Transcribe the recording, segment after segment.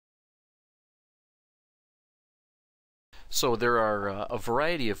So there are a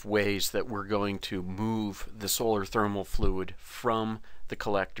variety of ways that we're going to move the solar thermal fluid from the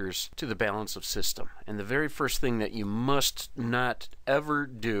collectors to the balance of system. And the very first thing that you must not ever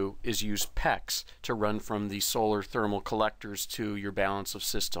do is use PEX to run from the solar thermal collectors to your balance of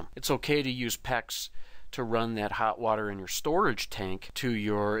system. It's okay to use PEX to run that hot water in your storage tank to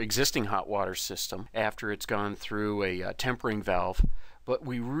your existing hot water system after it's gone through a tempering valve. But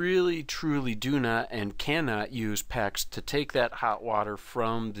we really truly do not and cannot use PEX to take that hot water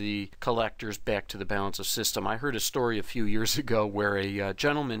from the collectors back to the balance of system. I heard a story a few years ago where a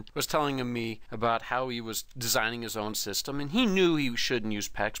gentleman was telling me about how he was designing his own system, and he knew he shouldn't use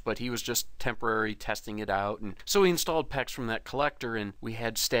PEX, but he was just temporarily testing it out. And so he installed PEX from that collector, and we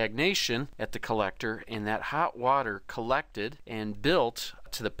had stagnation at the collector, and that hot water collected and built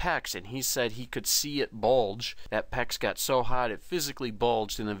to the PEX, and he said he could see it bulge. That PEX got so hot it physically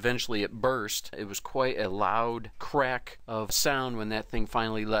bulged, and eventually it burst. It was quite a loud crack of sound when that thing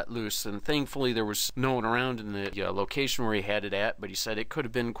finally let loose, and thankfully there was no one around in the location where he had it at, but he said it could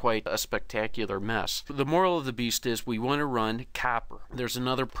have been quite a spectacular mess. The moral of the beast is we want to run copper. There's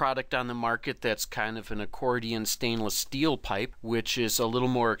another product on the market that's kind of an accordion stainless steel pipe, which is a little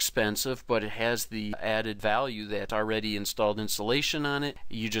more expensive, but it has the added value that already installed insulation on it.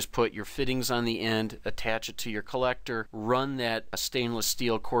 You just put your fittings on the end, attach it to your collector, run that stainless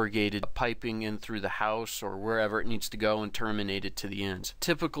steel corrugated piping in through the house or wherever it needs to go, and terminate it to the ends.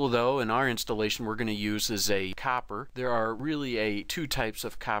 Typical though in our installation we're going to use is a copper. There are really two types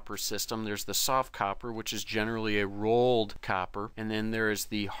of copper system. There's the soft copper, which is generally a rolled copper, and then there is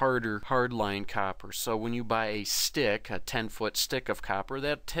the harder hardline copper. So when you buy a stick, a 10-foot stick of copper,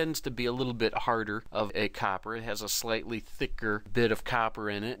 that tends to be a little bit harder of a copper. It has a slightly thicker bit of copper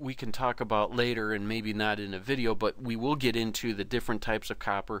in it. We can talk about later, and maybe not in a video, but we will get into the different types of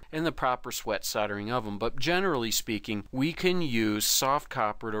copper and the proper sweat soldering of them. But generally speaking, we can use soft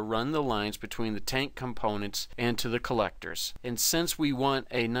copper to run the lines between the tank components and to the collectors. And since we want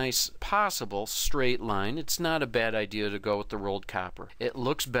a nice possible straight line, it's not a bad idea to go with the rolled copper. It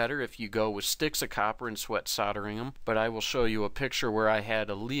looks better if you go with sticks of copper and sweat soldering them, but I will show you a picture where I had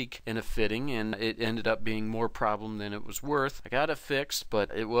a leak in a fitting and it ended up being more problem than it was worth. I got it fixed,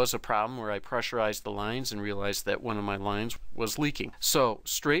 but it was a problem where I pressurized the lines and realized that one of my lines was leaking. So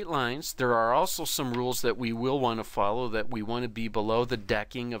straight lines. There are also some rules that we will want to follow, that we want to be below the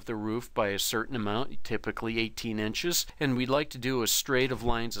decking of the roof by a certain amount, typically 18 inches, and we'd like to do as straight of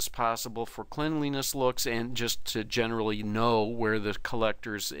lines as possible for cleanliness looks and just to generally know where the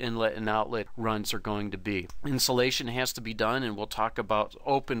collector's inlet and outlet runs are going to be. Insulation has to be done, and we'll talk about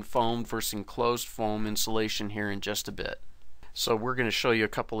open foam versus closed foam insulation here in just a bit. So we're going to show you a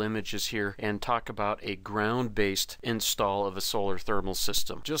couple images here and talk about a ground-based install of a solar thermal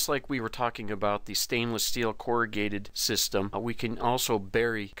system. Just like we were talking about the stainless steel corrugated system, we can also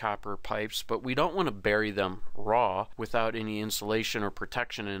bury copper pipes, but we don't want to bury them raw without any insulation or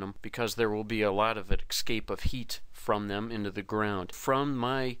protection in them, because there will be a lot of escape of heat from them into the ground. From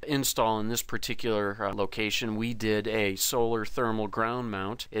my install in this particular location, we did a solar thermal ground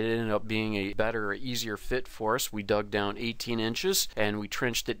mount. It ended up being a better, easier fit for us. We dug down 18 inches and we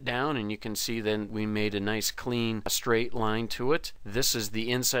trenched it down, and you can see then we made a nice clean straight line to it. This is the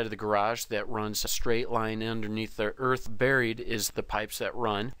inside of the garage that runs a straight line underneath the earth. Buried is the pipes that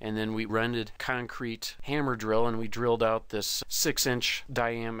run, and then we rented concrete hammer drill and we drilled out this 6-inch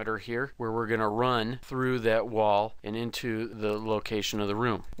diameter here where we're going to run through that wall and into the location of the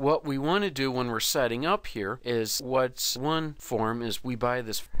room. What we want to do when we're setting up here is, what's one form is we buy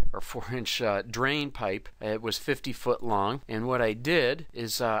this 4-inch drain pipe. It was 50 foot long, and what I did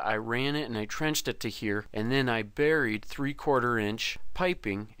is I ran it and I trenched it to here, and then I buried 3/4 inch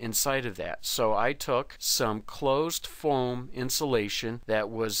piping inside of that. So I took some closed foam insulation that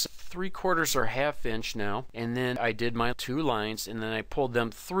was 3/4 or 1/2 inch now, and then I did my 2 lines, and then I pulled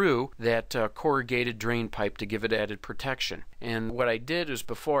them through that corrugated drain pipe to give it added protection. And what I did is,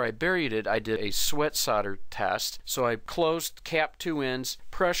 before I buried it, I did a sweat solder test. So I capped 2 ends,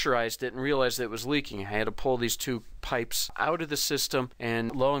 pressurized it, and realized that it was leaking. I had to pull these 2 pipes out of the system,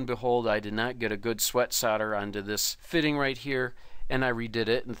 and lo and behold, I did not get a good sweat solder onto this fitting right here. And I redid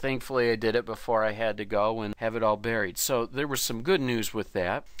it, and thankfully I did it before I had to go and have it all buried. So there was some good news with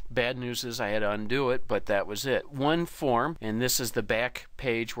that. Bad news is I had to undo it, but that was it. One form, and this is the back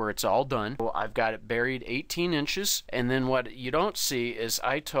page where it's all done. Well, I've got it buried 18 inches, and then what you don't see is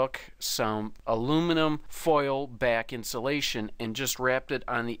I took some aluminum foil back insulation and just wrapped it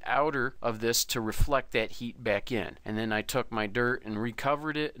on the outer of this to reflect that heat back in. And then I took my dirt and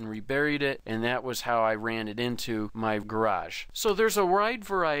recovered it and reburied it, and that was how I ran it into my garage. So there's a wide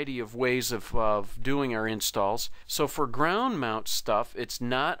variety of ways of doing our installs. So for ground mount stuff, it's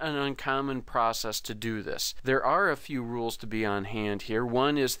not an uncommon process to do this. There are a few rules to be on hand here.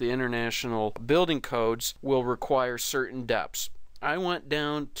 One is the International Building Codes will require certain depths. I went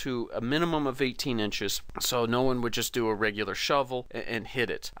down to a minimum of 18 inches, so no one would just do a regular shovel and hit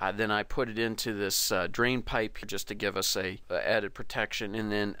it. Then I put it into this drain pipe just to give us a added protection.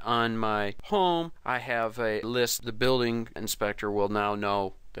 And then on my home, I have a list. The building inspector will now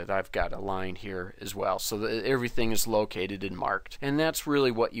know that I've got a line here as well, so that everything is located and marked. And that's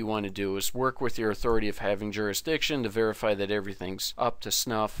really what you want to do, is work with your authority of having jurisdiction to verify that everything's up to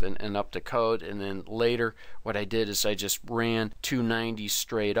snuff and up to code. And then later what I did is I just ran 290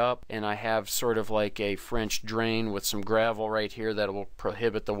 straight up, and I have sort of like a French drain with some gravel right here that will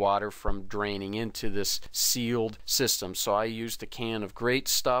prohibit the water from draining into this sealed system. So I used a can of great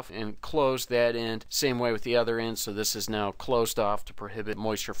stuff and closed that end, same way with the other end, so this is now closed off to prohibit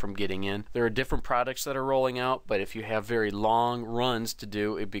moisture from getting in. There are different products that are rolling out, but if you have very long runs to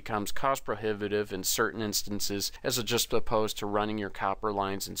do, it becomes cost prohibitive in certain instances, as just opposed to running your copper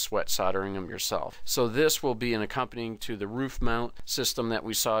lines and sweat soldering them yourself. So this will be an accompanying to the roof mount system that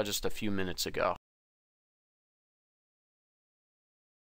we saw just a few minutes ago.